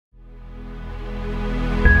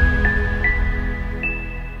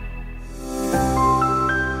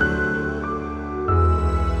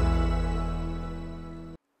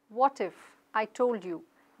What if I told you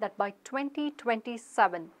that by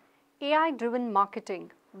 2027, AI-driven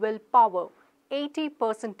marketing will power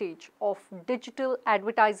 80% of digital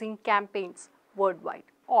advertising campaigns worldwide,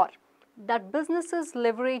 or that businesses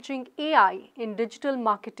leveraging AI in digital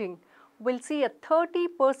marketing will see a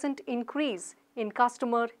 30% increase in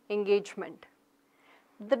customer engagement?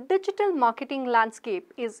 The digital marketing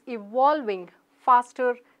landscape is evolving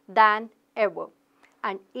faster than ever,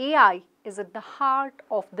 and AI is at the heart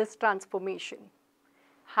of this transformation.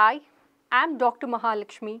 Hi, I'm Dr.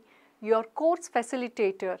 Mahalakshmi, your course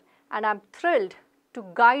facilitator, and I'm thrilled to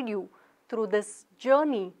guide you through this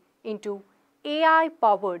journey into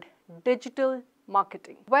AI-powered digital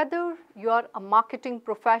marketing. Whether you're a marketing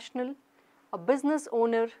professional, a business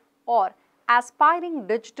owner, or aspiring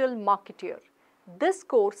digital marketer, this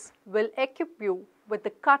course will equip you with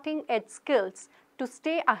the cutting-edge skills to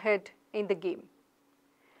stay ahead in the game.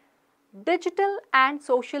 Digital and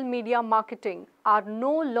social media marketing are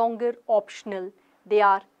no longer optional, they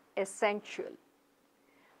are essential.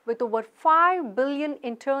 With over 5 billion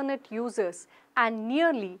internet users and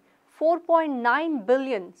nearly 4.9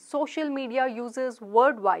 billion social media users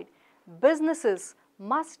worldwide, businesses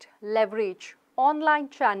must leverage online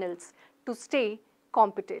channels to stay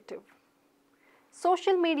competitive.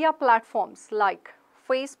 Social media platforms like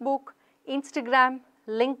Facebook, Instagram,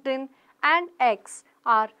 LinkedIn, and X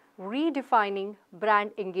are redefining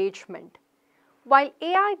brand engagement. While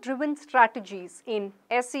AI-driven strategies in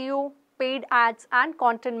SEO, paid ads, and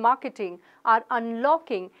content marketing are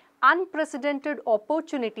unlocking unprecedented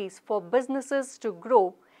opportunities for businesses to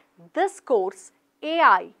grow, this course,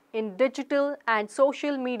 AI in Digital and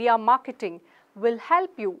Social Media Marketing, will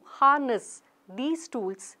help you harness these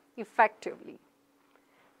tools effectively.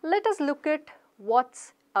 Let us look at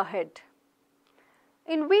what's ahead.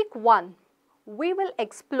 In week 1, we will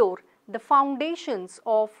explore the foundations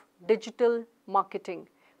of digital marketing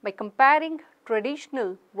by comparing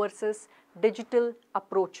traditional versus digital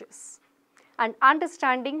approaches and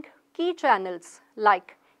understanding key channels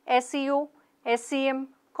like SEO, SEM,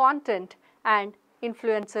 content, and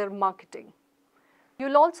influencer marketing.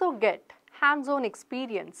 You'll also get hands-on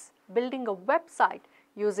experience building a website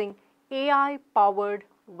using AI-powered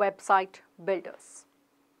website builders.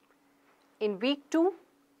 In week 2,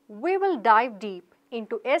 we will dive deep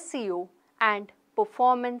into SEO and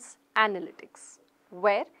performance analytics,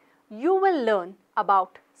 where you will learn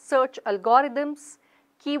about search algorithms,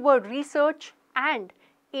 keyword research, and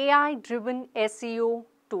AI-driven SEO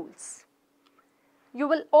tools. You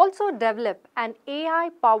will also develop an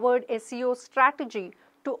AI-powered SEO strategy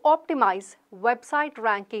to optimize website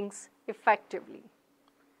rankings effectively.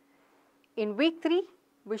 In week 3,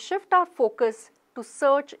 we shift our focus to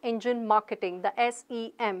search engine marketing, the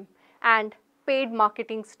SEM, and paid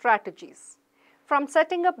marketing strategies. From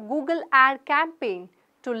setting up Google ad campaign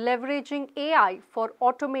to leveraging AI for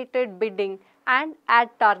automated bidding and ad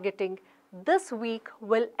targeting, this week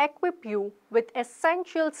will equip you with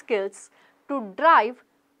essential skills to drive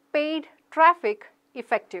paid traffic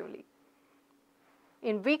effectively.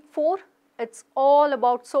 In week 4, it's all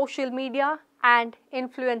about social media and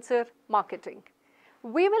influencer marketing.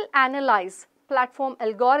 We will analyze platform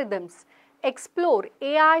algorithms, explore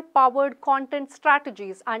AI-powered content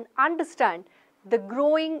strategies, and understand the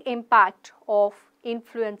growing impact of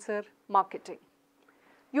influencer marketing.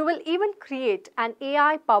 You will even create an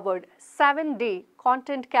AI-powered 7-day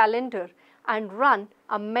content calendar and run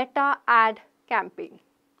a meta ad campaign.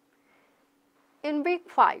 In week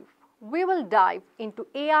 5, we will dive into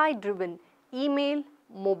AI-driven email,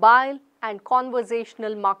 mobile, and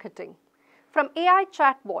conversational marketing. From AI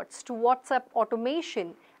chatbots to WhatsApp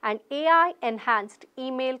automation and AI-enhanced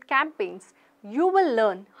email campaigns, you will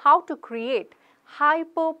learn how to create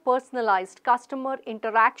hyper-personalized customer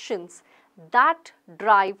interactions that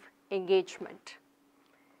drive engagement.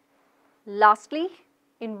 Lastly,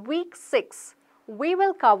 in week 6, we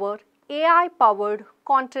will cover AI-powered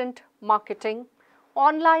content marketing,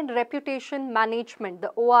 online reputation management, the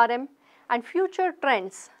ORM, and future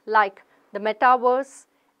trends like the metaverse,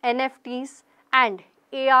 NFTs, and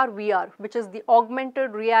AR/VR, which is the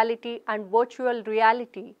augmented reality and virtual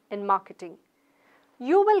reality in marketing.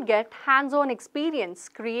 You will get hands-on experience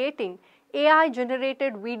creating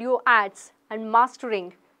AI-generated video ads and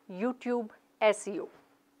mastering YouTube SEO.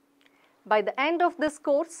 By the end of this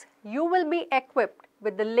course, you will be equipped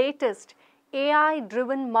with the latest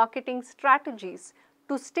AI-driven marketing strategies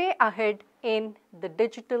to stay ahead in the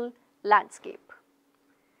digital landscape.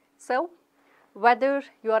 So, whether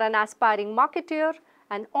you are an aspiring marketer,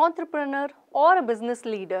 an entrepreneur, or a business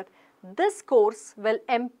leader, this course will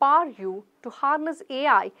empower you to harness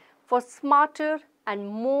AI for smarter and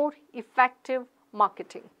more effective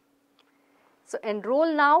marketing. So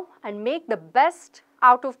enroll now and make the best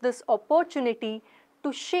out of this opportunity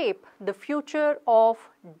to shape the future of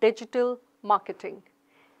digital marketing.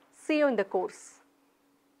 See you in the course.